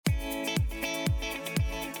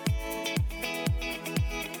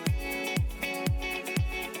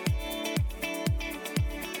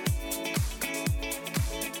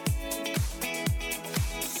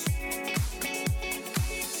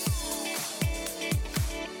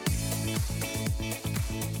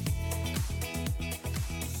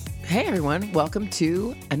Hey everyone, welcome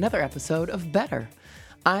to another episode of Better.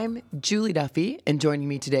 I'm Julie Duffy, and joining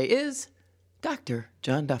me today is Dr.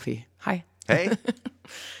 John Duffy. Hi. Hey.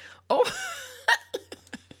 Oh,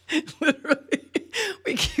 literally,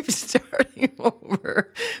 we keep starting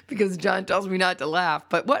over because John tells me not to laugh.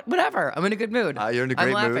 But whatever, I'm in a good mood. You're in a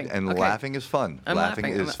great mood, and Okay. laughing is fun. I'm laughing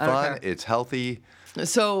laughing. is I don't fun. care. It's healthy.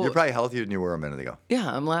 So You're probably healthier than you were a minute ago. yeah,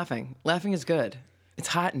 I'm laughing. Laughing is good. It's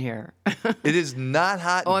hot in here. It is not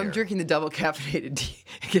hot in Oh, I'm here. drinking the double caffeinated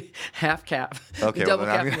half cap. Okay, the well, double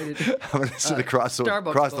then caffeinated. I'm going to sit across the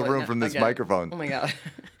Starbucks room bullet. from this Okay. microphone. Oh my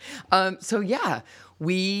god. So yeah,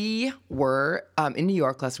 we were in New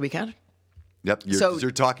York last weekend. Yep, you're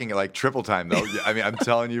talking like triple time, though. I mean, I'm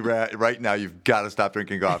telling you right now, you've got to stop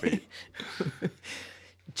drinking coffee.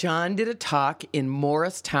 John did a talk in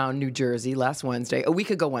Morristown, New Jersey a week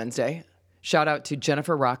ago Wednesday. Shout out to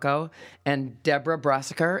Jennifer Rocco and Deborah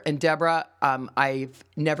Brassiker. And Deborah, I've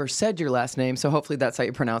never said your last name, so hopefully that's how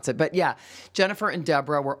you pronounce it. But yeah, Jennifer and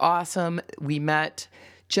Deborah were awesome. We met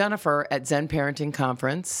Jennifer at Zen Parenting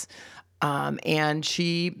Conference, and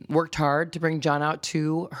she worked hard to bring John out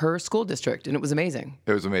to her school district, and it was amazing.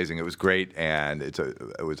 It was amazing. It was great, and it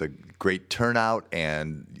was a great turnout,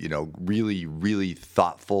 and really, really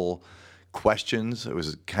thoughtful questions. It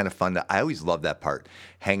was kind of fun. I always love that part,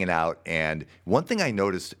 hanging out. And one thing I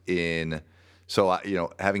noticed having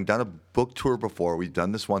done a book tour before, we've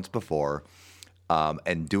done this once before,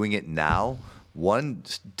 and doing it now. One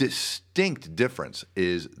distinct difference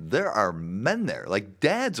is there are men there, like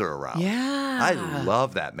dads are around. Yeah. I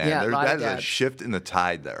love that, man. Yeah, a lot That of is a dads. shift in the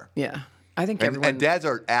tide there. Yeah. I think And, everyone... and dads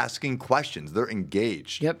are asking questions. They're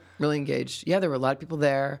engaged. Yep, really engaged. Yeah, there were a lot of people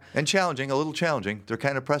there. And challenging, a little challenging. They're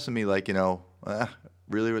kind of pressing me like,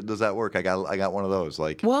 really, does that work? I got one of those.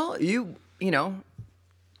 Like, Well, you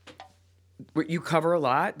cover a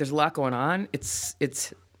lot. There's a lot going on. It's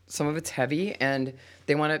some of it's heavy, and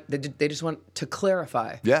they just want to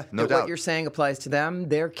clarify. Yeah, no that doubt. what you're saying applies to them,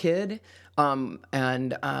 their kid, and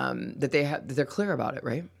that they're clear about it,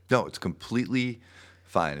 right? no, it's completely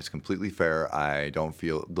fine. It's completely fair. I don't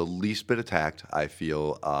feel the least bit attacked. I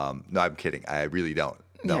feel, no, I'm kidding. I really don't.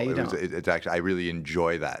 No, Yeah, you don't. It's actually, I really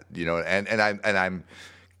enjoy that, and I'm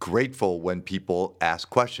grateful when people ask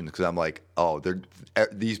questions because I'm like, oh,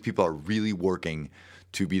 these people are really working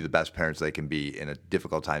to be the best parents they can be in a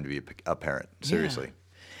difficult time to be a parent. Seriously.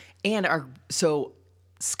 And so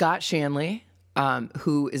Scott Shanley,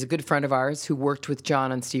 who is a good friend of ours, who worked with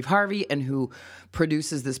John on Steve Harvey and who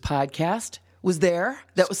produces this podcast, was there.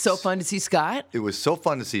 That was so fun to see Scott. It was so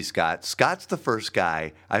fun to see Scott. Scott's the first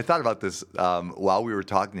guy. I thought about this while we were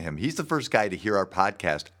talking to him. He's the first guy to hear our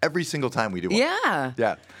podcast every single time we do one. Yeah.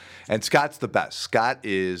 Yeah. And Scott's the best. Scott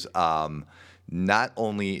is not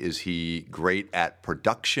only is he great at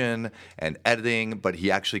production and editing, but he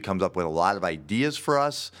actually comes up with a lot of ideas for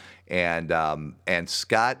us. And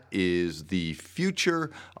Scott is the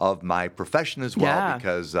future of my profession as well, Yeah.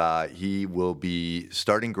 because he will be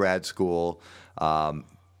starting grad school.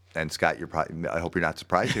 And Scott, I hope you're not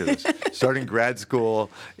surprised to hear this. Starting grad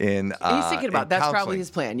school in He's thinking about in that's probably counseling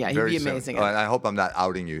his plan. Yeah, he'd very be soon. amazing. And I hope I'm not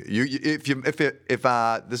outing you. If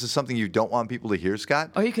this is something you don't want people to hear,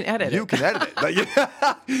 Scott. Oh, you can edit You it. can edit it. But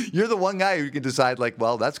you're the one guy who can decide, like,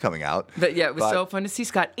 well, that's coming out. But yeah, it was so fun to see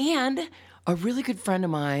Scott. And a really good friend of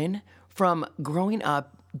mine from growing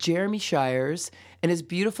up, Jeremy Shires, and his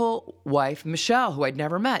beautiful wife, Michelle, who I'd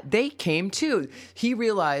never met. They came too. He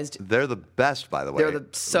realized They're the best, by the way.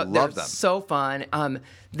 they're Love them. so fun.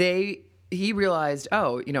 He realized,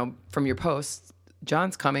 from your posts,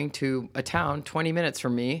 John's coming to a town 20 minutes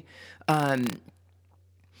from me.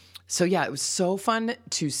 So yeah, it was so fun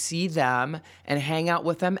to see them and hang out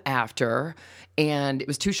with them after. And it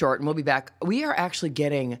was too short, and we'll be back. We are actually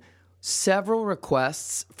getting several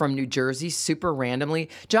requests from New Jersey super randomly.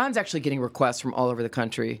 John's actually getting requests from all over the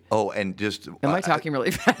country. Oh, and just... Am I talking really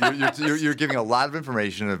fast? You're giving a lot of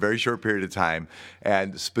information in a very short period of time,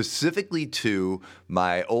 and specifically to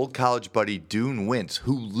my old college buddy, Dune Wintz,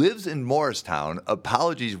 who lives in Morristown.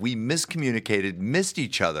 Apologies, we miscommunicated, missed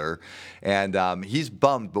each other, and he's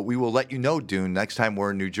bummed, but we will let you know, Dune, next time we're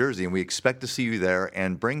in New Jersey, and we expect to see you there,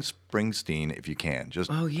 and bring Springsteen if you can. Just,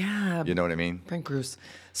 Oh, yeah. you know what I mean? Frank Bruce.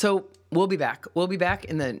 So we'll be back. We'll be back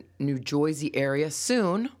in the New Jersey area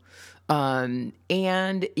soon.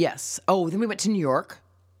 And yes. Oh, then we went to New York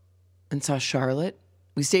and saw Charlotte.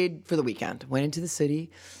 We stayed for the weekend, went into the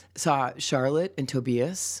city, saw Charlotte and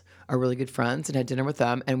Tobias, our really good friends, and had dinner with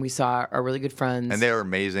them. And we saw our really good friends. And they are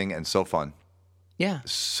amazing and so fun. Yeah.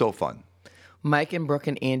 So fun. Mike and Brooke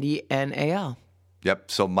and Andy and AL. Yep.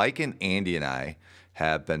 So Mike and Andy and I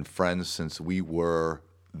have been friends since we were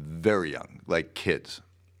very young, like kids.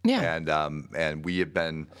 Yeah. And we have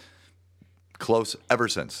been close ever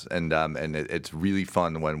since. And it's really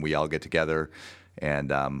fun when we all get together.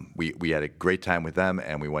 And we had a great time with them,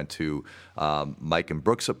 and we went to Mike and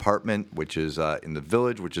Brooke's apartment, which is in the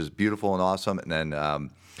Village, which is beautiful and awesome. And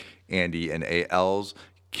then Andy and AL's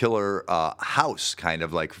killer house, kind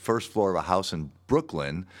of like first floor of a house in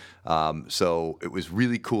Brooklyn. So it was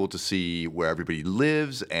really cool to see where everybody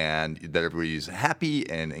lives and that everybody's happy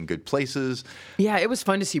and in good places. Yeah, it was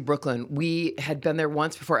fun to see Brooklyn. We had been there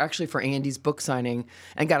once before, actually, for Andy's book signing,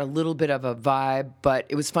 and got a little bit of a vibe, but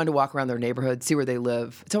it was fun to walk around their neighborhood, see where they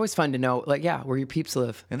live. It's always fun to know, like, yeah, where your peeps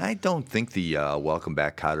live. And I don't think the Welcome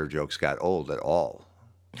Back Kotter jokes got old at all.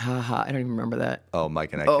 Haha, I don't even remember that. Oh,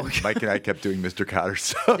 Mike and I kept doing Mr. Kotter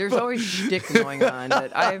stuff. There's always shtick going on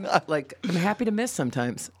that I'm happy to miss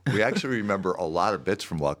sometimes. We actually remember a lot of bits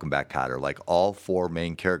from Welcome Back Kotter, like all four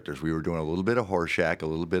main characters. We were doing a little bit of Horshack, a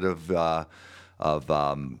little bit of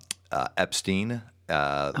Epstein,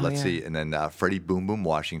 let's see, and then Freddie Boom Boom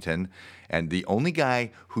Washington. And the only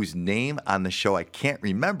guy whose name on the show I can't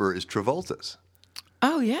remember is Travolta's.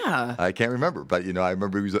 Oh, yeah. I can't remember, but, I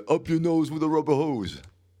remember he was like, up your nose with a rubber hose.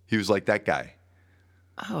 He was like that guy.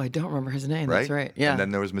 Oh, I don't remember his name. Right? That's right. Yeah. And then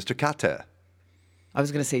there was Mr. Kate. I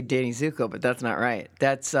was going to say Danny Zuko, but that's not right.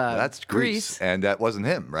 That's Grease. And that wasn't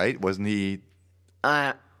him, right? Wasn't he?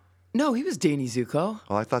 No, he was Danny Zuko.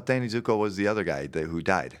 Oh, I thought Danny Zuko was the other guy who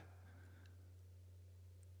died.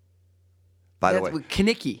 By the way,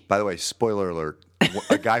 Kaneki. By the way, spoiler alert.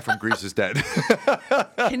 A guy from Grease is dead.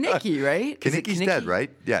 Kaneki, right? Kaneki's dead,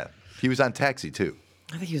 right? Yeah. He was on Taxi, too.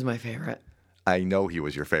 I think he was my favorite. I know he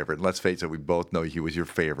was your favorite. Let's face it, we both know he was your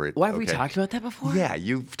favorite. Why have we talked about that before? Yeah,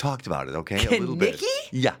 you've talked about it, okay? Kaneki? A little bit.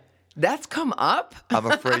 Yeah. That's come up? I'm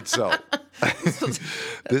afraid so.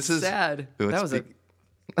 This is sad. That was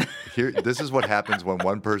this is what happens when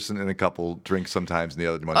one person in a couple drinks sometimes and the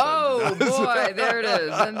other one doesn't. Oh, boy. There it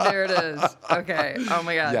is. And there it is. Okay. Oh,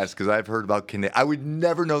 my God. Yes, because I've heard about Kaneki. I would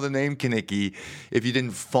never know the name Kaneki if you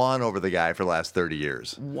didn't fawn over the guy for the last 30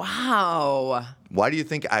 years. Wow. Why do you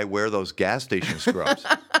think I wear those gas station scrubs?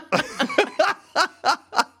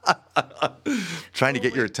 Trying to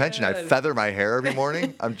get your attention. God. I feather my hair every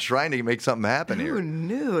morning. I'm trying to make something happen here. Who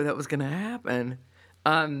knew that was going to happen?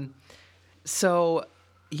 So,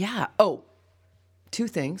 yeah. Oh, two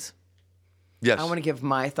things. Yes. I want to give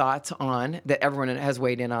my thoughts on that everyone has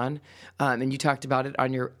weighed in on. And you talked about it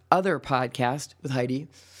on your other podcast with Heidi.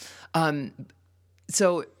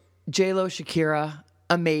 So J-Lo, Shakira,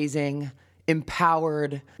 amazing,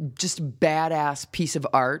 empowered, just badass piece of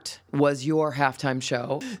art was your halftime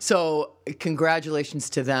show. So congratulations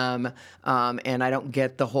to them. And I don't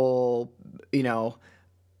get the whole,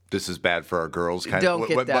 this is bad for our girls. Don't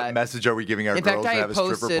get that. What message are we giving our girls to have a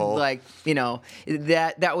stripper pole?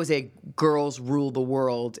 That was a girls rule the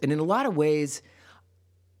world. And in a lot of ways,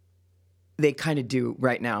 they kind of do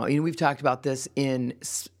right now. We've talked about this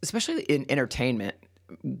especially in entertainment.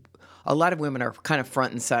 A lot of women are kind of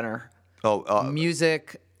front and center.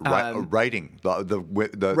 Music. Writing.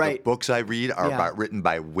 The books I read are written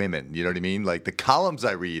by women. You know what I mean? Like the columns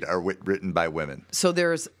I read are written by women. So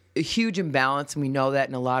there's a huge imbalance, and we know that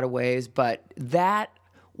in a lot of ways. But that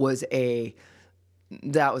was an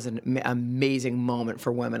amazing moment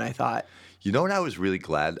for women, I thought. You know what I was really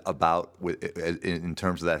glad about in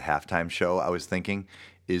terms of that halftime show? I was thinking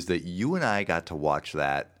is that you and I got to watch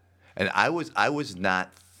that, and I was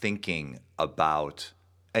not thinking about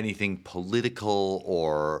anything political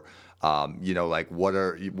or like what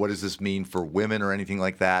does this mean for women or anything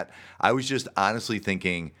like that. I was just honestly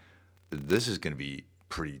thinking this is going to be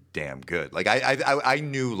pretty damn good. Like I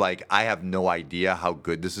knew, like, I have no idea how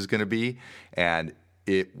good this is going to be, and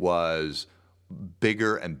it was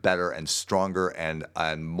bigger and better and stronger and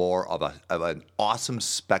more of an awesome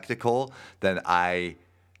spectacle than I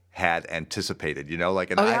had anticipated.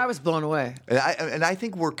 I was blown away. And I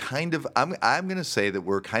think we're kind of I'm going to say that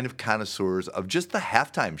we're kind of connoisseurs of just the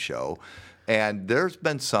halftime show, and there's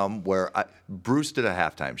been some where Bruce did a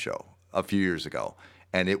halftime show a few years ago,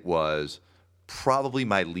 and it was probably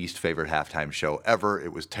my least favorite halftime show ever.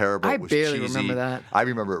 It was terrible. It was barely cheesy. remember that. I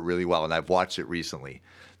remember it really well, and I've watched it recently.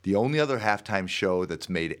 The only other halftime show that's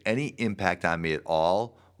made any impact on me at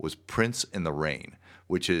all was Prince in the Rain,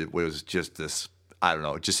 which was just this, I don't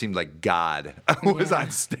know, it just seemed like God was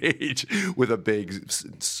on stage with a big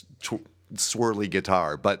swirly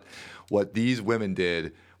guitar. But what these women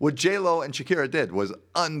did, what J-Lo and Shakira did was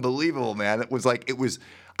unbelievable, man.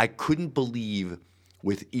 I couldn't believe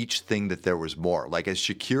with each thing that there was more. Like, as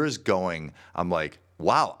Shakira's going, I'm like,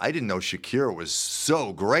 wow, I didn't know Shakira was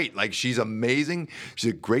so great. Like, she's amazing.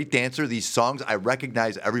 She's a great dancer. These songs, I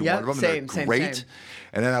recognize every one of them. Same, and they're great. same.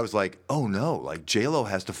 And then I was like, oh no, like J-Lo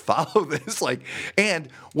has to follow this. Like, and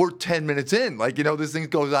we're 10 minutes in. Like, this thing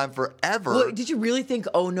goes on forever. Well, did you really think,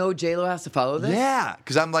 oh no, J-Lo has to follow this? Yeah,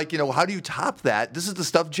 because I'm like, how do you top that? This is the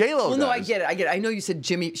stuff J-Lo does. Well, no, I get it. I know you said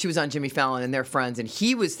she was on Jimmy Fallon and they're friends, and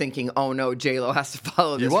he was thinking, oh no, J-Lo has to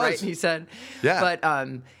follow this, right? And he said, yeah.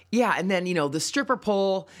 But, yeah, and then, the stripper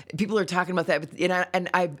pole, people are talking about that, and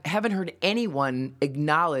I haven't heard anyone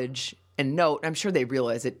acknowledge and note, I'm sure they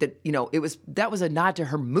realize it, that, that was a nod to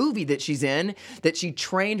her movie that she's in, that she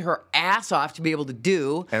trained her ass off to be able to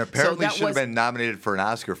do. And apparently should have been nominated for an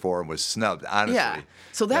Oscar for and was snubbed, honestly. Yeah.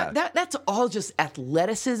 So that's all just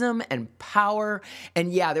athleticism and power.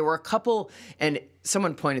 And yeah, there were a couple, and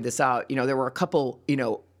someone pointed this out, there were a couple,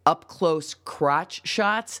 up close crotch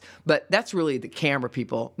shots, but that's really the camera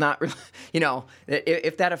people, not really,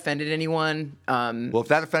 if that offended anyone. Well, if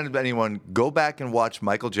that offended anyone, go back and watch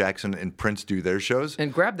Michael Jackson and Prince do their shows.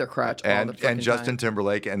 And grab their crotch all the and Justin time.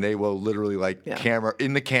 Timberlake, and they will literally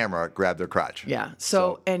camera grab their crotch. Yeah.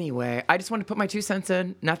 So anyway, I just want to put my 2 cents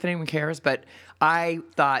in. Not that anyone cares, but I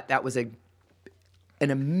thought that was an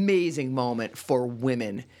amazing moment for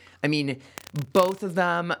women. I mean, both of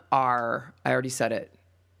them are, I already said it,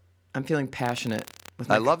 I'm feeling passionate.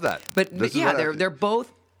 I love that. But yeah, they're both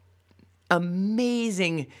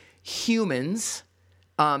amazing humans,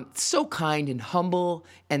 so kind and humble,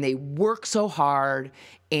 and they work so hard,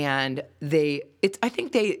 and I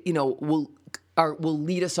think they will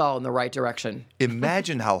lead us all in the right direction.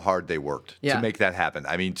 Imagine how hard they worked to make that happen.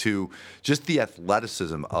 I mean, to just the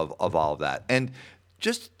athleticism of all of that, and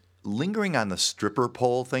just lingering on the stripper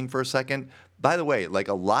pole thing for a second. By the way, like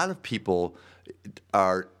a lot of people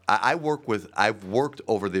are. I've worked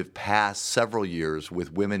over the past several years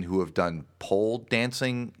with women who have done pole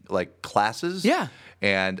dancing like classes. Yeah.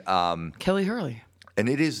 And Kelly Hurley. And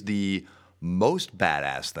it is the most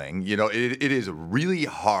badass thing. It is really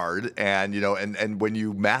hard, and and when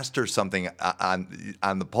you master something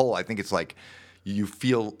on the pole, I think it's like you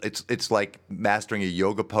feel it's like mastering a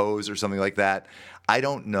yoga pose or something like that. I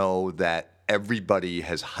don't know that everybody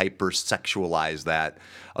has hyper-sexualized that,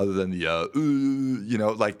 other than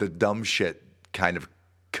the, like the dumb shit kind of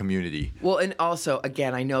community. Well, and also,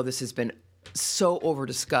 again, I know this has been so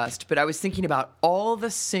over-discussed, but I was thinking about all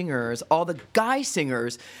the singers, all the guy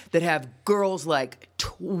singers that have girls like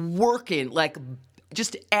twerking, like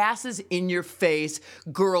just asses in your face,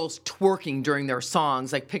 girls twerking during their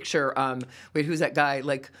songs. Like picture, who's that guy?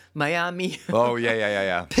 Like Miami. Oh,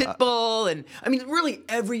 yeah. Pitbull. And I mean, really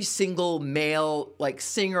every single male, like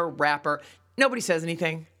singer, rapper, nobody says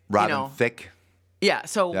anything. Robin Thicke. Yeah.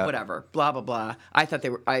 So whatever, blah, blah, blah. I thought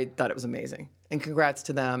it was amazing, and congrats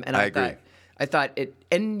to them. And I agree. I thought it,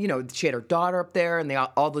 and she had her daughter up there, and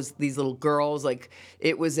these little girls. Like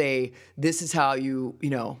it was this is how you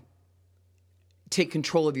take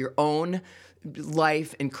control of your own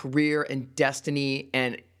life and career and destiny,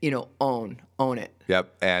 and own it.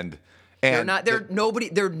 Yep. And they're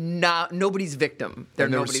nobody's victim.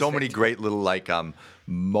 And there were so many great little like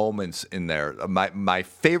moments in there. My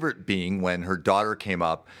favorite being when her daughter came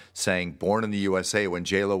up saying "Born in the USA" when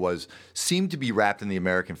J-Lo seemed to be wrapped in the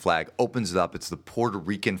American flag, opens it up. It's the Puerto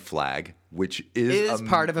Rican flag, which is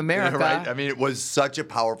part of America. Right? I mean, it was such a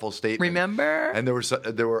powerful statement. Remember? And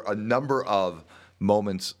there were a number of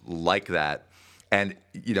moments like that, and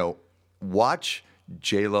watch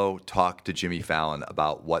J-Lo talk to Jimmy Fallon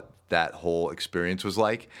about what that whole experience was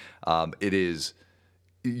like. It is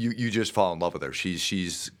you just fall in love with her.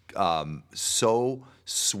 She's so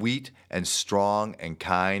sweet and strong and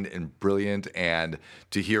kind and brilliant, and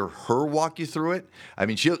to hear her walk you through it, I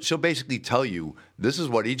mean, she'll basically tell you this is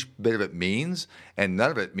what each bit of it means, and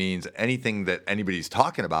none of it means anything that anybody's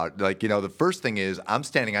talking about. Like, the first thing is I'm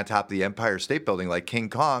standing on top of the Empire State Building like King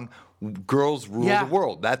Kong. Girls rule the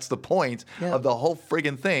world. That's the point of the whole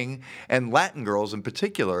friggin' thing, and Latin girls in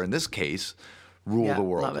particular, in this case, rule the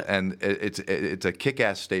world. Love it. And it's a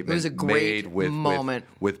kick-ass statement. It was a great made moment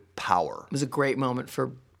with power. It was a great moment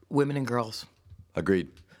for women and girls. Agreed.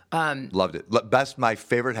 Loved it. My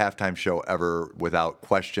favorite halftime show ever, without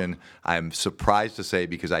question. I'm surprised to say,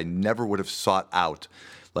 because I never would have sought out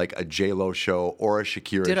like a J-Lo show or a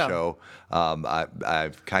Shakira show.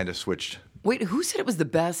 I've kind of switched. Wait, who said it was the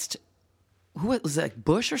best? Who was it, like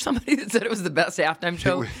Bush or somebody that said it was the best halftime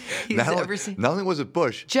show he's ever seen? Not only was it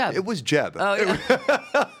Bush, Jeb. It was Jeb. Oh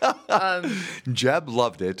yeah. Jeb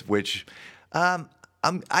loved it, which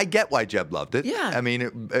I get why Jeb loved it. Yeah. I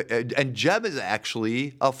mean, and Jeb is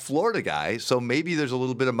actually a Florida guy, so maybe there's a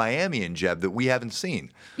little bit of Miami in Jeb that we haven't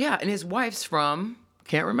seen. Yeah, and his wife's from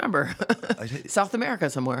Can't remember. South America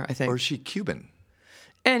somewhere, I think. Or is she Cuban?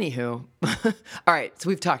 Anywho. All right, so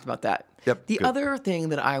we've talked about that. Yep, The good. other thing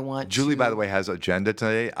that I want Julie, to... by the way, has agenda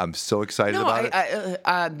today. I'm so excited about it.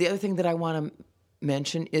 The other thing that I want to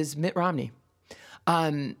mention is Mitt Romney.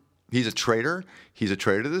 He's a traitor. He's a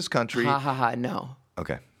traitor to this country. No.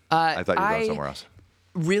 Okay. I thought you were going I- somewhere else.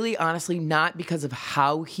 Really, honestly, not because of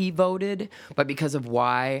how he voted, but because of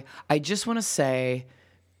why. I just want to say,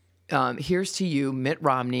 here's to you, Mitt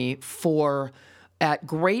Romney, for, at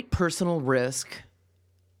great personal risk,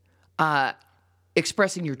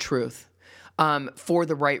 expressing your truth for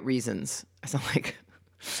the right reasons. I sound like,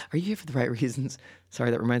 are you here for the right reasons?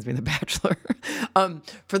 Sorry, that reminds me of The Bachelor.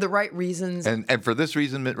 For the right reasons. And for this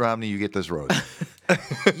reason, Mitt Romney, you get this rose.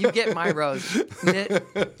 You get my rose. Mitt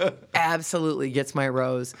absolutely gets my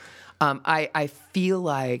rose. I feel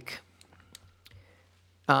like,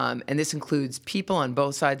 and this includes people on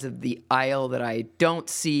both sides of the aisle that I don't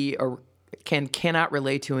see or cannot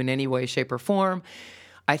relate to in any way, shape, or form.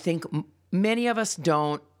 I think many of us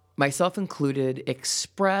don't, myself included,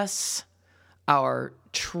 express our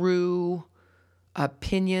true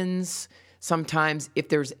opinions. Sometimes, if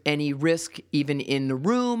there's any risk, even in the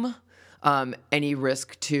room, any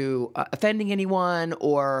risk to offending anyone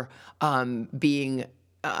or being,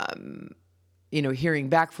 hearing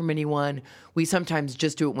back from anyone. We sometimes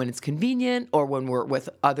just do it when it's convenient or when we're with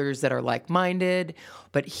others that are like-minded.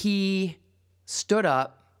 But he stood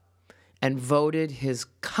up and voted his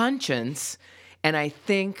conscience, and I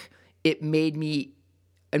think it made me...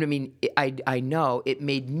 I know it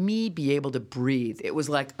made me be able to breathe. It was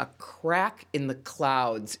like a crack in the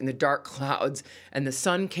clouds, in the dark clouds, and the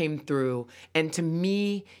sun came through. And to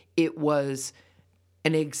me, it was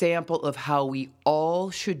an example of how we all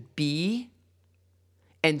should be,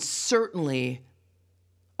 and certainly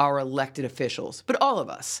our elected officials, but all of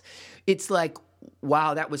us. It's like,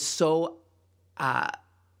 wow, that was so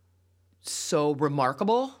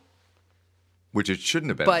remarkable. Which it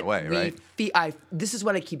shouldn't have been in a way, right? This is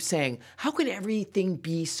what I keep saying. How can everything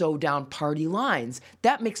be so down party lines?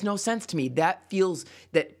 That makes no sense to me. That feels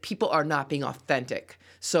that people are not being authentic.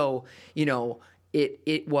 So,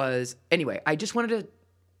 it was... Anyway, I just wanted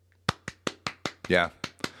to... Yeah.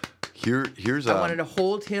 Here's I wanted to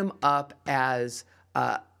hold him up as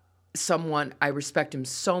someone... I respect him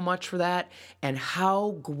so much for that, and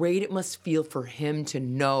how great it must feel for him to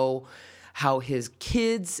know how his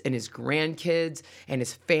kids and his grandkids and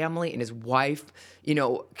his family and his wife,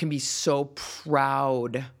 can be so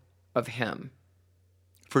proud of him.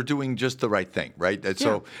 For doing just the right thing, right? And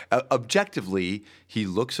so objectively, he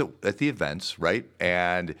looks at the events, right?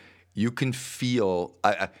 And you can feel...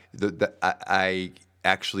 I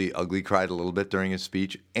actually ugly cried a little bit during his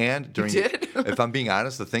speech. And during... You did? If I'm being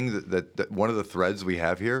honest, the thing that one of the threads we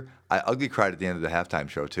have here, I ugly cried at the end of the halftime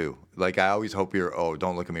show, too. Like, I always hope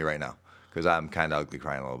don't look at me right now. Because I'm kind of ugly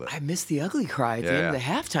crying a little bit. I missed the ugly cry at the end of the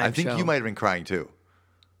halftime show. I think you might have been crying too.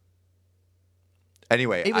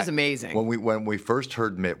 Anyway, it was amazing. When we first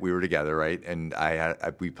heard Mitt, we were together, right? And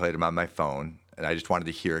we played him on my phone, and I just wanted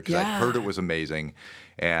to hear it because I heard it was amazing.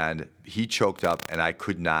 And he choked up, and I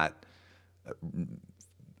could not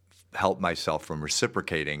help myself from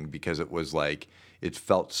reciprocating because it was like it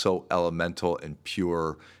felt so elemental and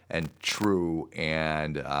pure and true,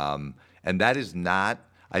 and that is not.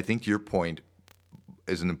 I think your point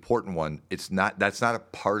is an important one. That's not a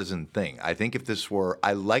partisan thing. I think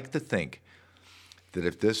I like to think that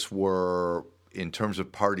if this were, in terms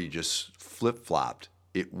of party, just flip-flopped,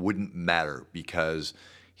 it wouldn't matter because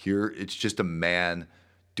here it's just a man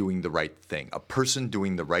doing the right thing, a person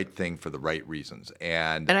doing the right thing for the right reasons.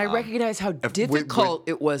 And I recognize how difficult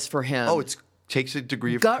it was for him. Oh, it takes a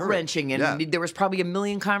degree of gut-wrenching, and there was probably a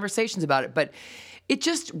million conversations about it, but it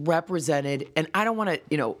just represented, and I don't want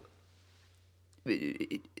to,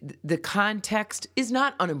 the context is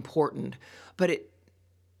not unimportant, but it,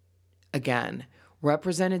 again,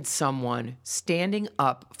 represented someone standing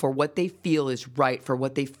up for what they feel is right, for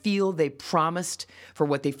what they feel they promised, for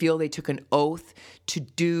what they feel they took an oath to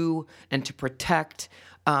do and to protect,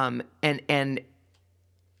 and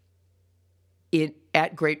it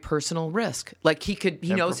at great personal risk. Like he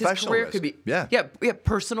knows his career could be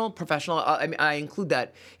personal, professional. I include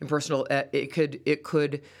that in personal. It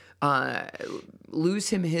could lose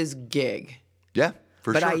him his gig. Yeah,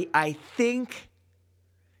 for sure. But I think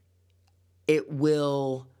it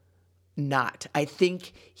will not. I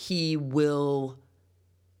think he will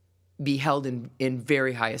be held in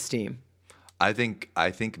very high esteem. I think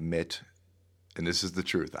Mitt, and this is the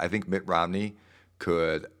truth, I think Mitt Romney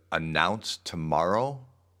could announce tomorrow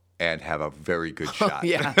and have a very good shot.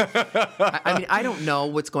 Yeah. I mean, I don't know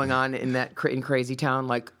what's going on in that in Crazy Town.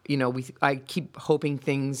 Like, I keep hoping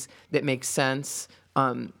things that make sense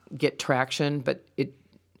get traction, but it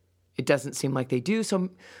doesn't seem like they do. So,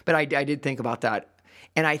 but I did think about that,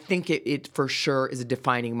 and I think it for sure is a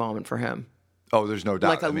defining moment for him. Oh, there's no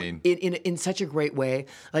doubt. Like in such a great way.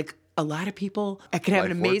 Like a lot of people can have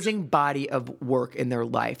an amazing body of work in their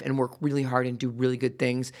life and work really hard and do really good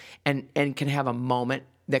things, and can have a moment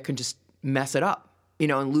that can just mess it up,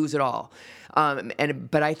 and lose it all.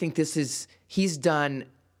 But I think he's been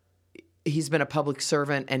a public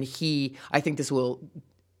servant, and I think this will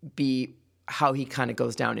be how he kind of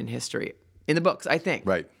goes down in history, in the books, I think.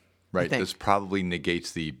 Right. This probably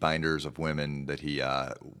negates the binders of women that he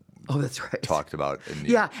that's right. talked about.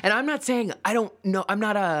 And I'm not saying, I don't know, I'm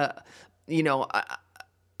not an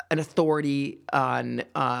authority on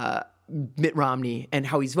Mitt Romney and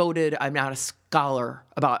how he's voted. I'm not a scholar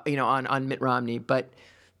about, on Mitt Romney, but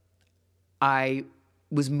I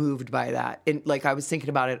was moved by that. And like, I was thinking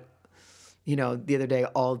about it, the other day,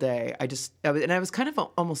 all day. I was kind of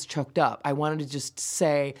almost choked up. I wanted to just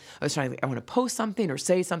say, I want to post something or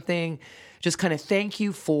say something, just kind of thank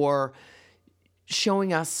you for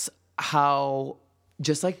showing us how,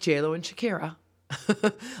 just like J-Lo and Shakira,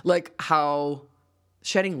 like how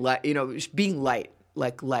shedding light, being light,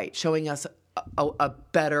 like light, showing us a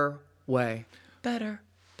better way. Better.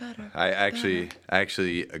 I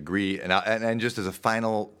actually agree. And just as a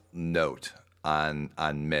final note on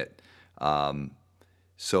Mitt,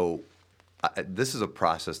 this is a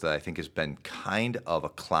process that I think has been kind of a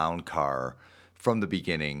clown car from the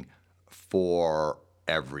beginning for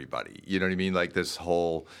everybody. You know what I mean? Like this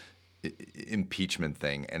whole impeachment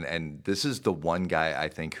thing. And this is the one guy I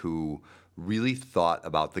think who really thought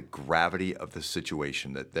about the gravity of the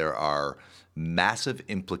situation, that there are massive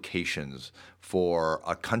implications for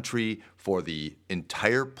a country, for the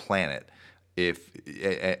entire planet,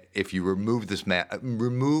 if you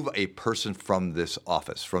remove a person from this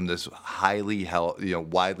office, from this highly held,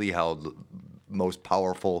 widely held, most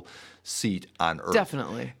powerful seat on earth.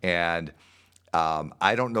 Definitely. And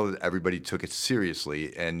I don't know that everybody took it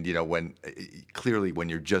seriously. And, when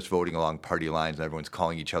you're just voting along party lines and everyone's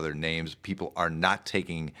calling each other names, people are not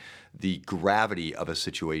taking the gravity of a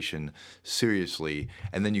situation seriously.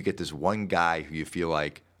 And then you get this one guy who you feel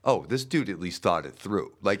like, oh, this dude at least thought it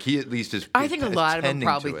through. Like he at least is. I think a lot of them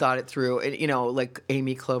probably thought it through. And, like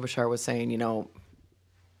Amy Klobuchar was saying,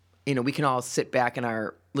 we can all sit back in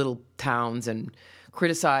our little towns and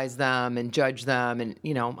criticize them and judge them. And,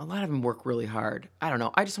 a lot of them work really hard. I don't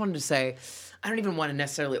know. I just wanted to say, I don't even want to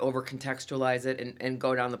necessarily over-contextualize it and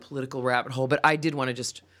go down the political rabbit hole, but I did want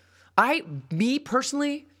to me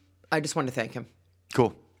personally, I just wanted to thank him.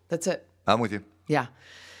 Cool. That's it. I'm with you. Yeah.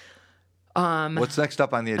 What's next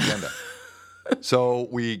up on the agenda? So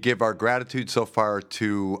we give our gratitude so far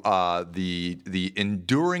to the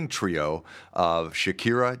enduring trio of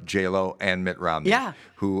Shakira, J-Lo, and Mitt Romney. Yeah.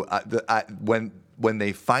 Who, when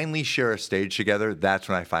they finally share a stage together, that's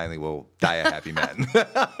when I finally will die a happy man.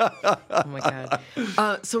 Oh my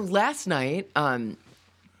God. So last night,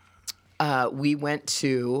 we went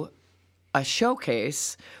to a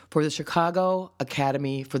showcase for the Chicago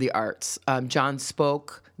Academy for the Arts. John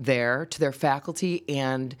spoke there to their faculty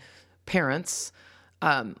and parents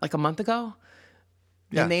like a month ago.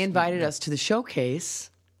 Yes. And they invited us to the showcase,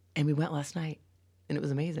 and we went last night, and it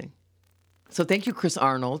was amazing. So thank you, Chris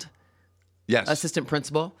Arnold, yes, assistant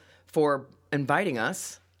principal, for inviting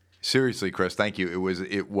us. Seriously, Chris, thank you.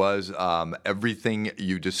 It was everything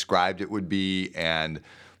you described it would be and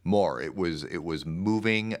more. It was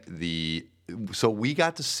moving. So we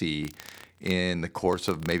got to see, in the course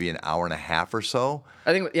of maybe an hour and a half or so,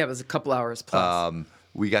 I think, it was a couple hours plus.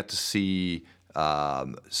 We got to see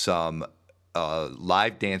some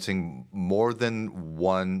live dancing, more than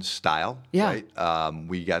one style. Yeah. Right?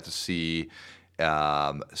 We got to see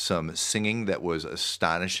some singing that was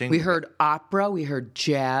astonishing. We heard opera, we heard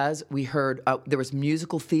jazz, we heard there was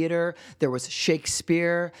musical theater, there was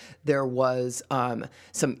Shakespeare, there was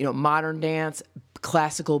some modern dance,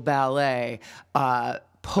 classical ballet,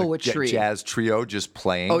 poetry, jazz trio just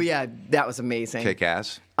playing. Oh yeah, that was amazing. Kick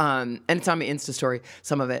ass. And it's on my Insta story.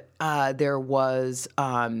 Some of it. There was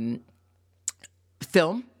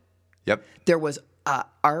film. Yep. There was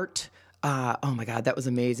art. Oh my God, that was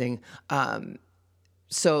amazing.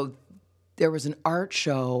 So there was an art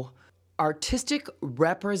show, artistic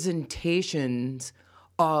representations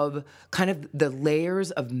of kind of the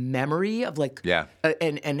layers of memory of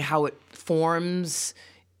and how it forms,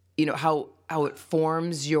 how it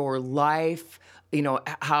forms your life,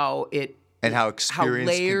 how it And how experience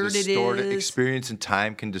can layered it distort is. experience and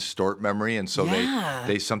time can distort memory, and so Yeah.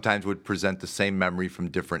 they sometimes would present the same memory from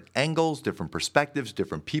different angles, different perspectives,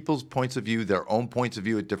 different people's points of view, their own points of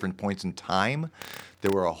view at different points in time.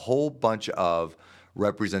 There were a whole bunch of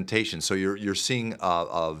representations. So you're seeing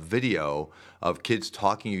a video of kids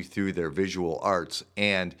talking you through their visual arts,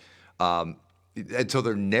 and so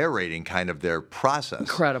they're narrating kind of their process.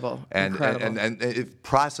 Incredible. And Incredible. and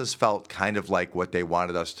process felt kind of like what they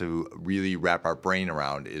wanted us to really wrap our brain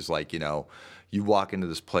around is like, you walk into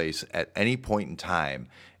this place at any point in time,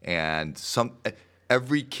 and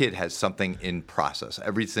every kid has something in process.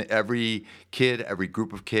 Every kid, every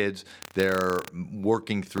group of kids, they're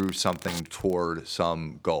working through something toward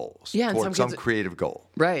some goals, Yeah, and toward some some kids- creative goal.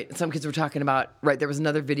 Right. Some kids were talking about, right, there was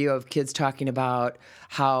another video of kids talking about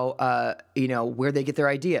how, where they get their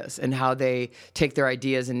ideas and how they take their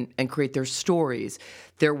ideas and create their stories.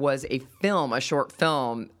 There was a short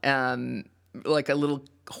film, like a little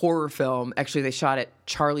horror film. Actually, they shot at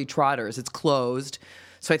Charlie Trotter's. It's closed.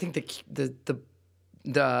 So I think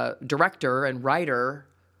the director and writer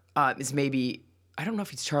is maybe, I don't know if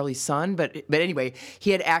he's Charlie's son, but anyway,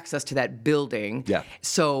 he had access to that building. Yeah.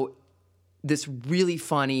 So this really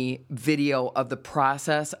funny video of the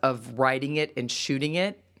process of writing it and shooting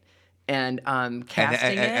it and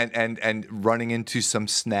casting it. And running into some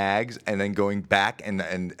snags, and then going back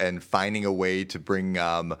and finding a way to bring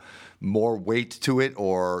more weight to it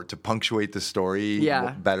or to punctuate the story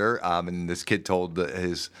better. And this kid told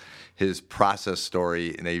his process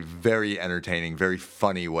story in a very entertaining, very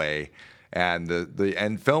funny way. And the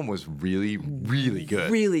end film was really, really good.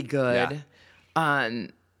 Really good.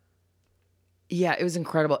 Yeah, it was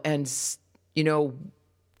incredible. And,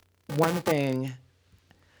 one thing,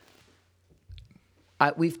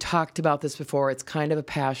 we've talked about this before. It's kind of a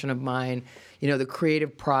passion of mine, the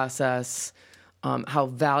creative process, how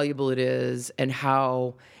valuable it is, and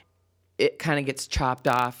how it kind of gets chopped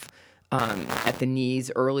off at the knees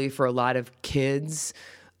early for a lot of kids.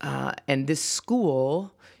 And this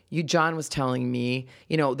school, John was telling me,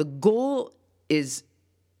 the goal is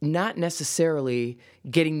not necessarily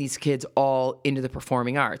getting these kids all into the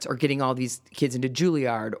performing arts or getting all these kids into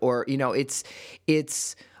Juilliard, or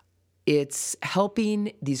it's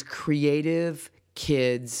helping these creative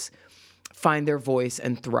kids find their voice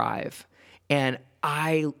and thrive. And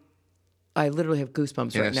I literally have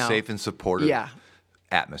goosebumps right now. In a safe and supportive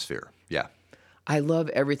atmosphere. Yeah. I love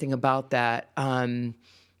everything about that. And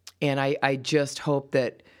I just hope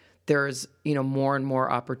that there's, more and more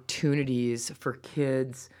opportunities for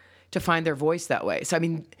kids to find their voice that way. So, I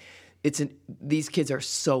mean, these kids are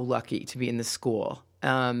so lucky to be in this school,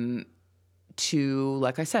 to,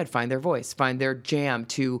 like I said, find their voice, find their jam.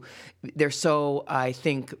 They're so, I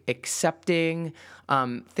think, accepting,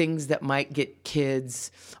 things that might get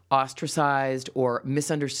kids ostracized or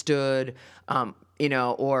misunderstood,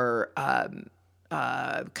 or kind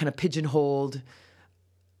of pigeonholed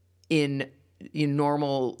in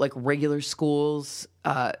normal, like regular schools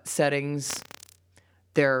settings.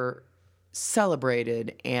 They're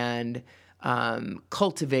celebrated and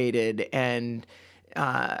cultivated, and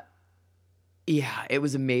it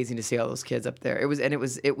was amazing to see all those kids up there.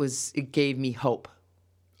 It gave me hope.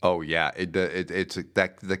 Oh yeah, it's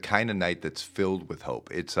the kind of night that's filled with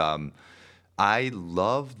hope. It's I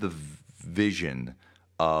love the vision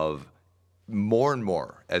of more and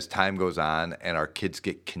more as time goes on and our kids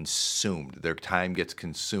get consumed. Their time gets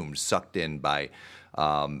consumed, sucked in by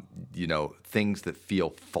things that feel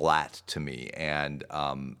flat to me and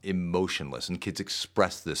emotionless. And kids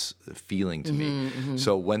express this feeling to me. Mm-hmm.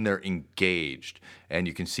 So when they're engaged, and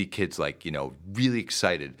you can see kids really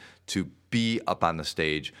excited to be up on the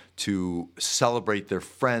stage, to celebrate their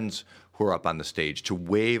friends who are up on the stage, to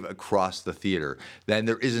wave across the theater, then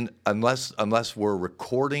there isn't, unless we're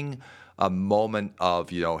recording a moment of,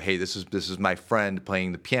 hey, this is my friend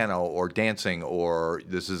playing the piano or dancing, or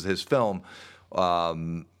this is his film.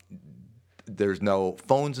 There's no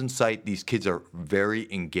phones in sight. These kids are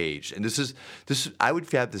very engaged, and this is I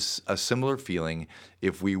would have a similar feeling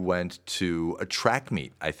if we went to a track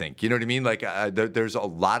meet. I think, you know what I mean. Like there's a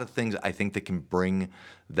lot of things I think that can bring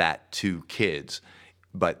that to kids,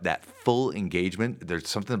 but that full engagement. There's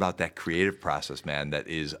something about that creative process, man, that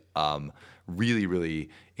is really, really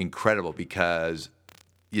incredible, because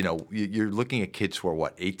you're looking at kids who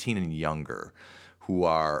are 18 and younger, who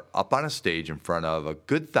are up on a stage in front of a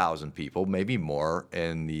good 1,000 people, maybe more,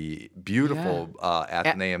 in the beautiful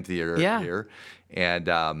Athenaeum Theater here, and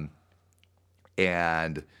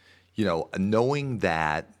knowing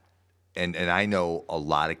that, and I know a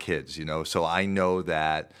lot of kids, so I know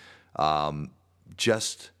that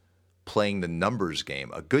just playing the numbers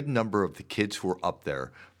game. A good number of the kids who are up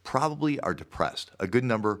there probably are depressed. A good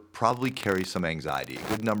number probably carry some anxiety. A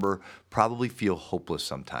good number probably feel hopeless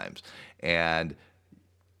sometimes. And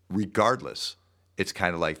regardless, it's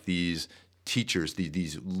kind of like these teachers,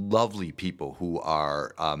 these lovely people who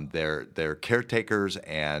are their caretakers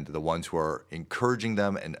and the ones who are encouraging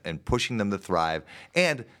them and pushing them to thrive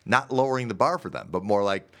and not lowering the bar for them, but more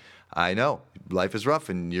like, I know life is rough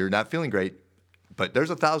and you're not feeling great, but there's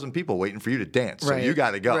 1,000 people waiting for you to dance, so you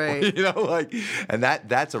got to go. Right. You know, like, and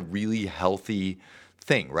that's a really healthy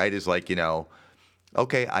thing, right? Is like, you know,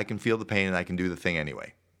 okay, I can feel the pain and I can do the thing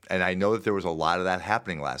anyway. And I know that there was a lot of that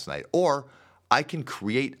happening last night. Or I can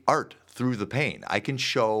create art through the pain. I can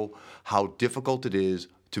show how difficult it is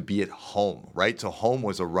to be at home, right? So home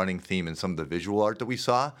was a running theme in some of the visual art that we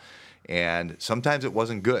saw, and sometimes it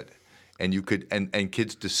wasn't good. And you could and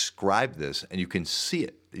kids describe this, and you can see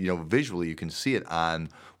it, you know, visually. You can see it on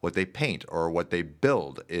what they paint or what they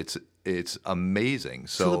build. It's amazing.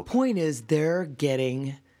 So the point is, they're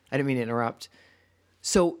getting. I didn't mean to interrupt.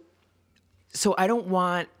 So I don't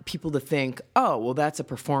want people to think, oh, well, that's a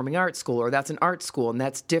performing arts school or that's an art school and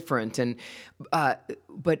that's different. And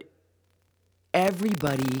but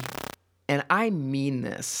everybody, and I mean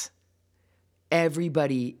this,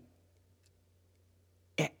 everybody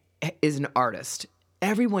is an artist.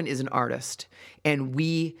 Everyone is an artist. And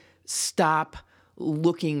we stop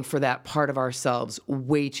looking for that part of ourselves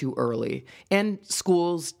way too early. And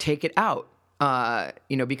schools take it out.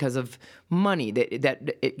 Because of money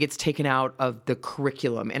that it gets taken out of the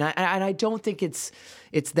curriculum, and I don't think it's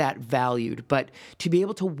that valued. But to be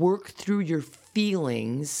able to work through your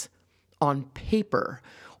feelings on paper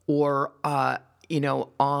or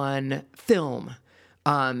on film,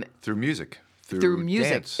 through music,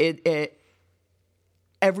 dance.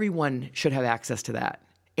 Everyone should have access to that,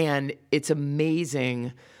 and it's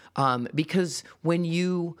amazing because when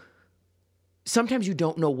you. Sometimes you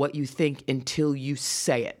don't know what you think until you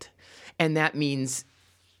say it. And that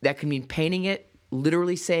can mean painting it,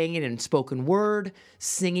 literally saying it in spoken word,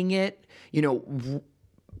 singing it,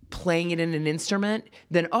 playing it in an instrument.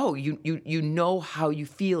 Then, you know how you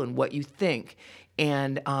feel and what you think.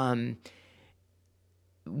 And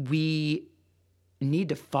we need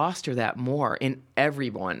to foster that more in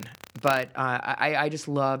everyone. But I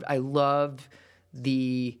love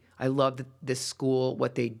this school,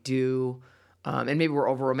 what they do. And maybe we're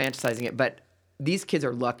over romanticizing it, but these kids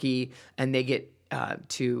are lucky, and they get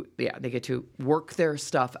to work their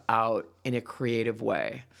stuff out in a creative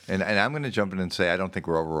way. And I'm going to jump in and say I don't think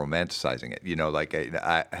we're over romanticizing it. Like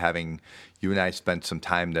having you and I spent some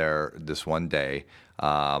time there this one day.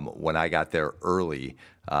 When I got there early,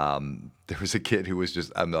 there was a kid who was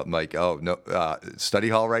just, I'm like, oh, no, study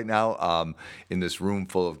hall right now, in this room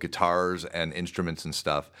full of guitars and instruments and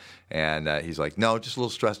stuff. And he's like, no, just a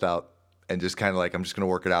little stressed out. And just kind of like, I'm just going to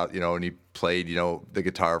work it out, and he played, the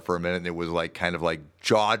guitar for a minute, and it was like kind of like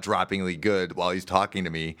jaw-droppingly good while he's talking to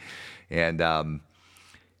me. And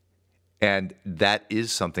that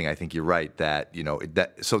is something, I think you're right, that,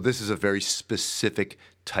 so this is a very specific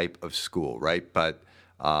type of school, right? But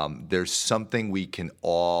there's something we can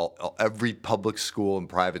every public school and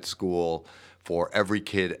private school for every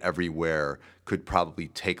kid everywhere could probably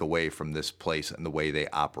take away from this place and the way they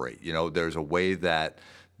operate. There's a way that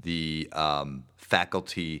the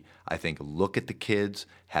faculty, I think, look at the kids,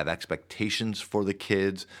 have expectations for the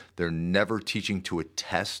kids. They're never teaching to a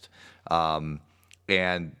test. And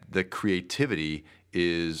the creativity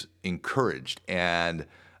is encouraged. And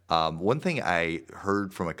one thing I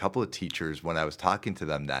heard from a couple of teachers when I was talking to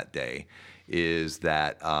them that day is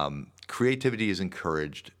that creativity is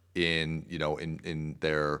encouraged in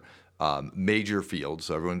their major fields.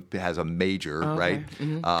 So everyone has a major, right?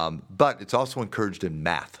 Mm-hmm. But it's also encouraged in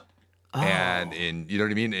math. And in, you know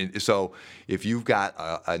what I mean? And so if you've got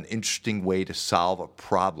an interesting way to solve a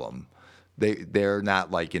problem, they're not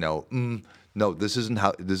like, no, this isn't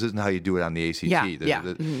how you do it on the ACT.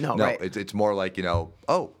 No, right. It's more like,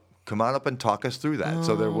 oh, come on up and talk us through that.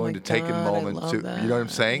 So they're willing to take a moment to, you know what I'm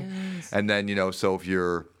saying? Yes. And then, so if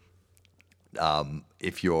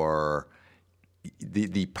you're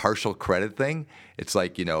the partial credit thing, it's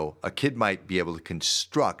like, a kid might be able to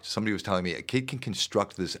construct, somebody was telling me, a kid can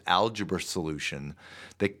construct this algebra solution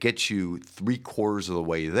that gets you 3/4 of the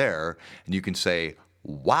way there, and you can say,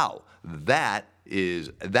 wow, that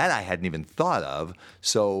I hadn't even thought of.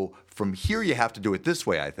 So from here, you have to do it this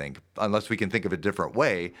way, I think, unless we can think of a different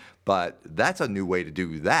way. But that's a new way to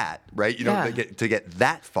do that, right? To get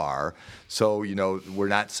that far. So, we're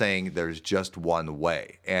not saying there's just one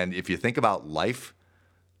way. And if you think about life,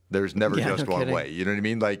 There's never Yeah, just no one kidding. way. You know what I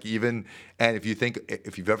mean? Like and if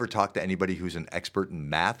you've ever talked to anybody who's an expert in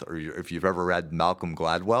math, or if you've ever read Malcolm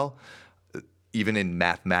Gladwell, even in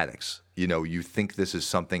mathematics, you think this is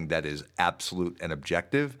something that is absolute and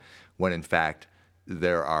objective, when in fact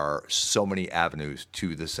there are so many avenues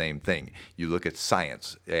to the same thing. You look at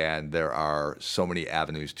science, and there are so many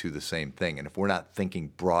avenues to the same thing. And if we're not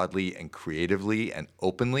thinking broadly and creatively and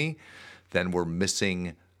openly, then we're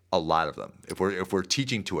missing a lot of them. If we're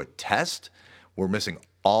teaching to a test, we're missing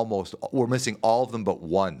all of them but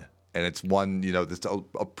one. And it's one, that's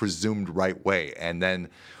a presumed right way. And then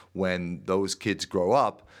when those kids grow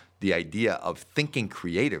up, the idea of thinking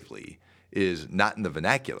creatively is not in the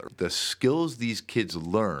vernacular. The skills these kids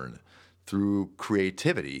learn through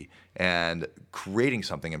creativity and creating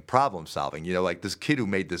something and problem solving. Like this kid who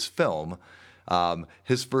made this film,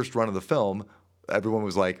 his first run of the film, everyone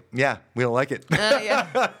was like, yeah, we don't like it.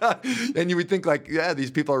 Yeah. And you would think like, yeah,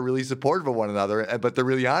 these people are really supportive of one another, but they're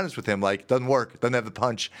really honest with him. Like, doesn't work, doesn't have the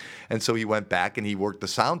punch. And so he went back and he worked the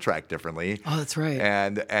soundtrack differently. Oh, that's right.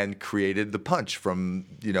 And created the punch from,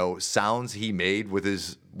 sounds he made with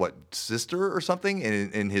his, sister or something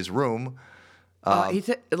in his room. I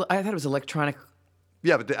thought it was electronic.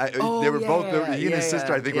 Yeah, but they were both, he and his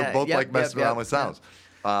sister, I think, were both messing around with sounds.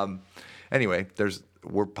 Anyway,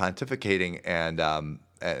 we're pontificating and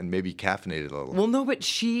maybe caffeinated a little. Well, no, but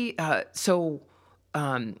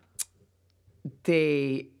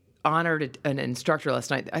they honored an instructor last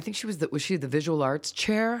night. I think was she the visual arts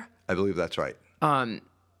chair? I believe that's right.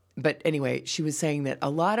 But anyway, she was saying that a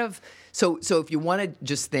lot of so if you want to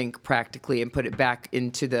just think practically and put it back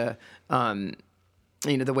into the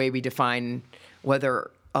the way we define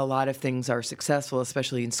whether a lot of things are successful,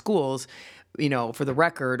 especially in schools. For the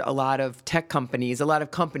record, a lot of companies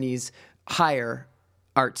hire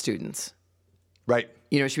art students. Right.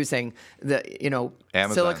 She was saying that,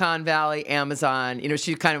 Amazon. Silicon Valley, Amazon,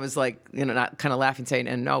 she kind of was like, not kind of laughing, saying,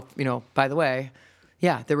 and no, by the way,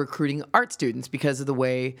 yeah, they're recruiting art students because of the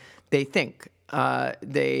way they think.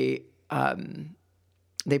 They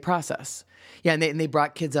process. Yeah. And they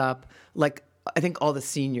brought kids up, like, I think all the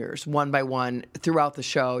seniors, one by one, throughout the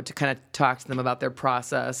show to kind of talk to them about their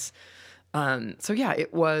process. So yeah,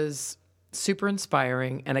 it was super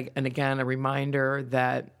inspiring, and again, a reminder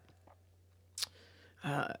that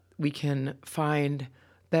we can find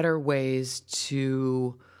better ways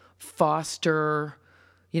to foster,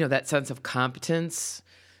 that sense of competence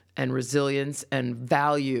and resilience and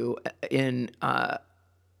value in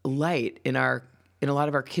light in a lot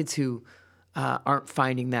of our kids who aren't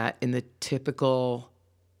finding that in the typical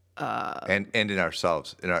and in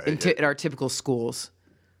ourselves in our typical schools.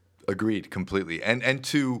 Agreed completely. And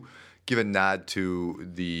to give a nod to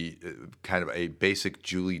the kind of a basic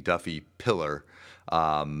Julie Duffy pillar,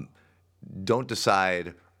 don't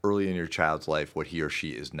decide early in your child's life what he or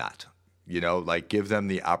she is not. Like give them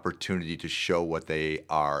the opportunity to show what they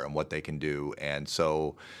are and what they can do. And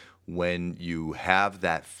so when you have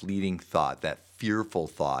that fleeting thought, that fearful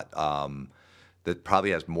thought, that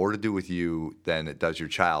probably has more to do with you than it does your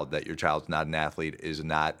child, that your child's not an athlete, is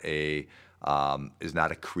not a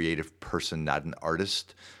creative person, not an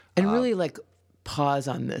artist. And really, like, pause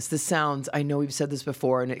on this. This sounds, I know we've said this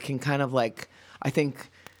before, and it can kind of like, I think,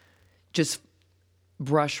 just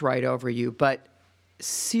brush right over you. But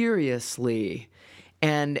seriously,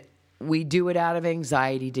 and we do it out of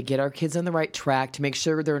anxiety to get our kids on the right track, to make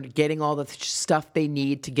sure they're getting all the stuff they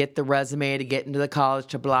need to get the resume, to get into the college,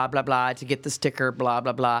 to blah, blah, blah, to get the sticker, blah,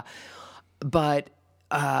 blah, blah. But,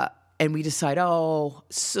 and we decide,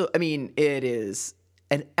 it is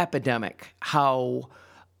an epidemic how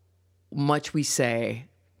much we say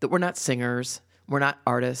that we're not singers, we're not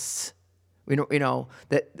artists,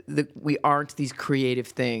 that we aren't these creative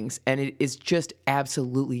things. And it is just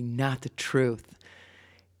absolutely not the truth.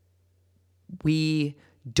 We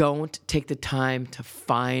don't take the time to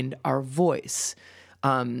find our voice,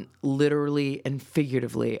 literally and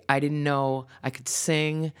figuratively. I didn't know I could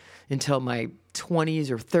sing until my 20s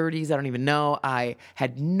or 30s. I don't even know. I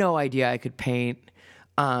had no idea I could paint.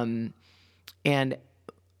 And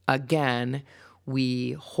again,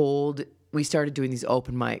 we started doing these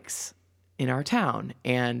open mics in our town.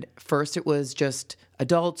 And first it was just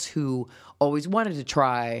adults who always wanted to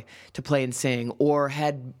try to play and sing, or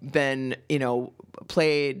had been,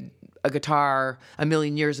 played a guitar a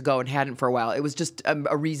million years ago and hadn't for a while. It was just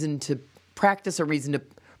a reason to practice, a reason to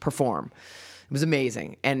perform. It was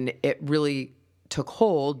amazing. And it really took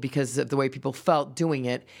hold because of the way people felt doing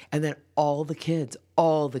it. And then all the kids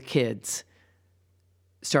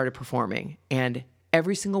started performing. And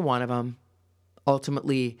every single one of them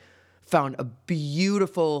ultimately found a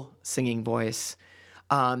beautiful singing voice.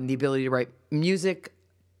 the ability to write music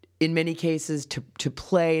in many cases, to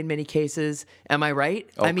play in many cases. Am I right?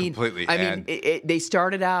 Oh, completely. They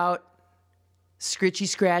started out scritchy,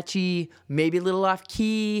 scratchy, maybe a little off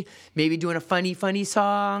key, maybe doing a funny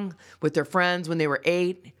song with their friends when they were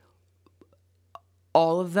 8.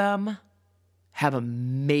 All of them have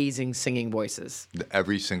amazing singing voices.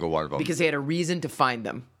 Every single one of them. Because they had a reason to find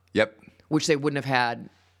them. Yep. Which they wouldn't have had.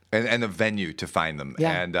 And a venue to find them.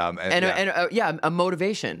 Yeah. And a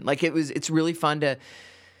motivation. Like it's really fun to,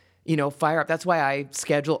 fire up. That's why I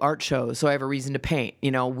schedule art shows, so I have a reason to paint.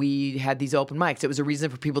 We had these open mics. It was a reason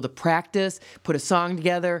for people to practice, put a song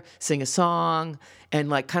together, sing a song, and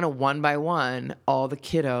like kind of one by one, all the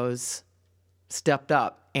kiddos stepped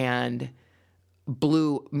up and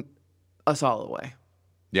blew us all away.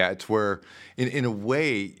 Yeah, it's where, in a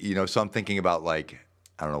way, so I'm thinking about like,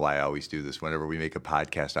 I don't know why I always do this. Whenever we make a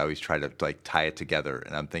podcast, I always try to like tie it together,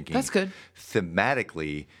 and I'm thinking that's good.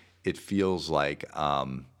 Thematically, it feels like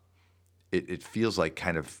it feels like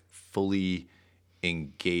kind of fully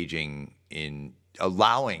engaging in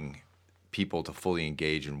allowing people to fully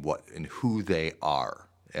engage in who they are,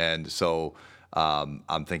 and so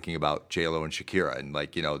I'm thinking about J-Lo and Shakira, and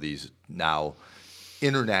like these now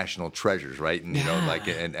international treasures, right? And like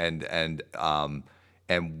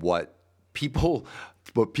and what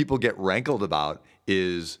people get rankled about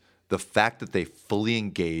is the fact that they fully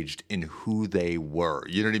engaged in who they were.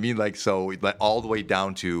 You know what I mean? Like, so like all the way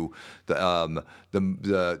down to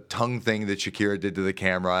the tongue thing that Shakira did to the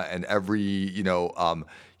camera, and every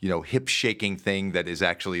hip shaking thing that is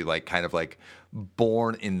actually like kind of like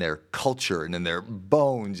born in their culture and in their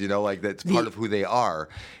bones. Like that's part of who they are.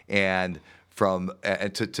 And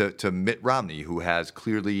to Mitt Romney, who has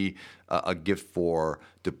clearly a gift for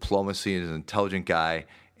diplomacy and is an intelligent guy,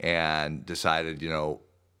 and decided,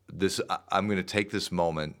 I'm going to take this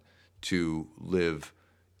moment to live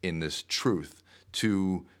in this truth.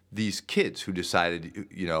 To these kids who decided,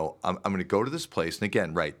 I'm going to go to this place, and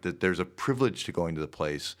again, right, that there's a privilege to going to the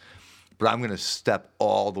place, but I'm going to step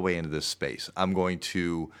all the way into this space. I'm going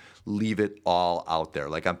to leave it all out there.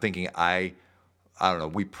 Like I'm thinking, I don't know,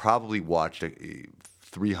 we probably watched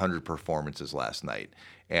 300 performances last night.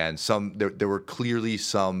 And there were clearly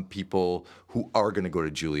some people who are going to go to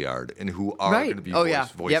Juilliard and who are going to be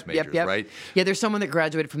voice majors, right? Yeah, there's someone that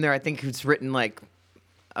graduated from there, I think, who's written like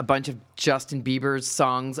a bunch of Justin Bieber's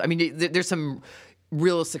songs. I mean, there's some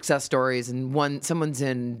real success stories, and someone's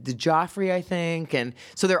in the Joffrey, I think, and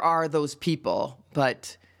so there are those people,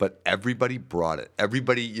 but everybody brought it.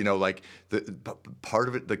 Everybody, like the part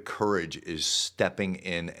of it, the courage is stepping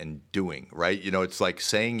in and doing, right? It's like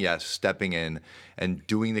saying yes, stepping in and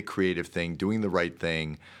doing the creative thing, doing the right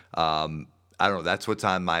thing. I don't know. That's what's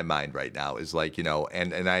on my mind right now is like,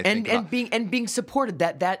 I think being supported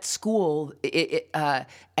that school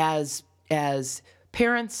as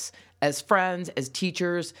parents, as friends, as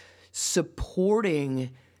teachers, supporting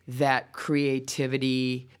that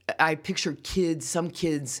creativity. I picture some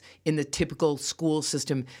kids in the typical school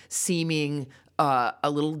system seeming a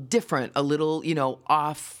little different, a little,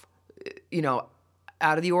 off,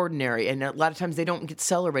 out of the ordinary. And a lot of times they don't get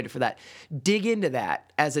celebrated for that. Dig into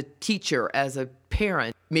that as a teacher, as a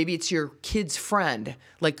parent. Maybe it's your kid's friend.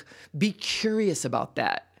 Like, be curious about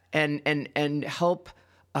that and help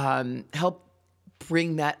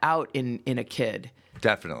bring that out in a kid.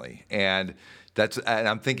 Definitely. And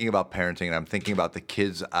I'm thinking about parenting, and I'm thinking about the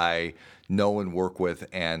kids I know and work with,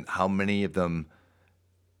 and how many of them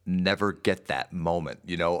never get that moment,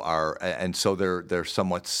 and so they're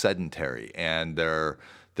somewhat sedentary, and their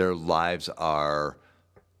lives are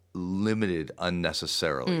limited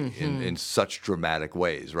unnecessarily in such dramatic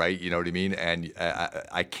ways, right? You know what I mean? And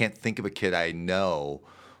I can't think of a kid I know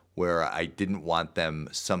where I didn't want them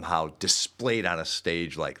somehow displayed on a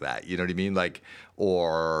stage like that. You know what I mean? Like,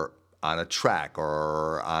 or on a track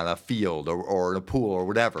or on a field or in a pool or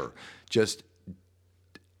whatever, just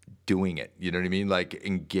doing it. You know what I mean? Like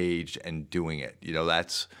engaged and doing it.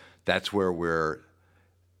 That's where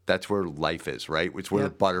life is, right? It's where the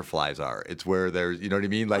butterflies are. It's where there's, you know what I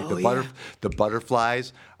mean? Like the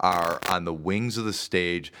butterflies are on the wings of the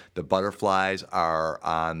stage. The butterflies are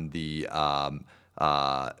on the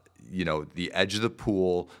the edge of the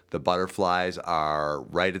pool. The butterflies are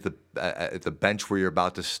right at the bench where you're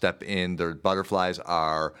about to step in. The butterflies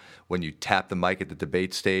are when you tap the mic at the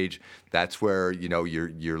debate stage. That's where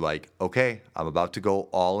you're like, okay, I'm about to go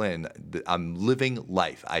all in. I'm living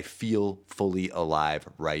life. I feel fully alive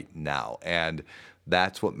right now, and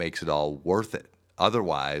that's what makes it all worth it.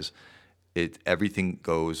 Otherwise, everything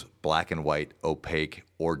goes black and white, opaque,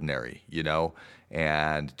 ordinary.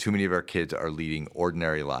 And too many of our kids are leading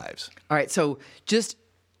ordinary lives. All right, so just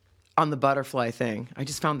on the butterfly thing. I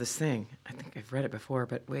just found this thing. I think I've read it before,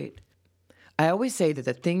 but wait. I always say that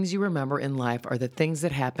the things you remember in life are the things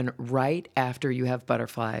that happen right after you have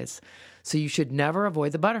butterflies. So you should never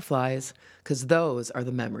avoid the butterflies because those are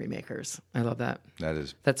the memory makers. I love that.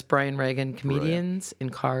 That's Brian Regan, comedians in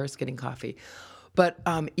cars getting coffee. But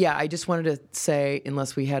yeah, I just wanted to say,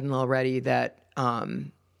 unless we hadn't already, that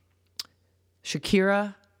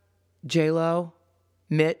Shakira, J-Lo,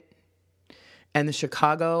 Mitt, and the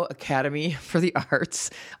Chicago Academy for the Arts,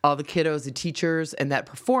 all the kiddos, the teachers, and that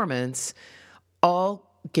performance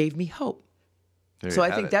all gave me hope. So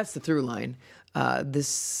I think that's the through line.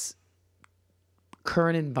 This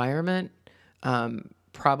current environment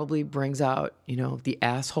probably brings out, the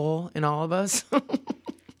asshole in all of us.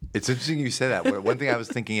 It's interesting you say that. One thing I was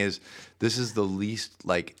thinking is this is the least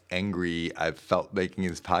angry I've felt making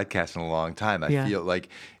this podcast in a long time. I feel like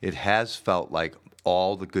it has felt like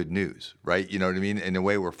all the good news, right? You know what I mean? In a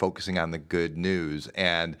way, we're focusing on the good news,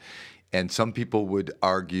 and some people would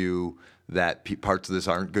argue that parts of this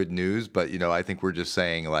aren't good news, but I think we're just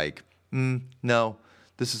saying no,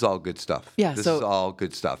 this is all good stuff. Yeah, this is all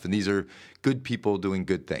good stuff, and these are good people doing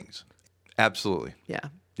good things. Absolutely. Yeah.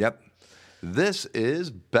 Yep. This is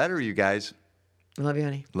better, you guys. Love you,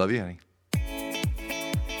 honey. Love you, honey.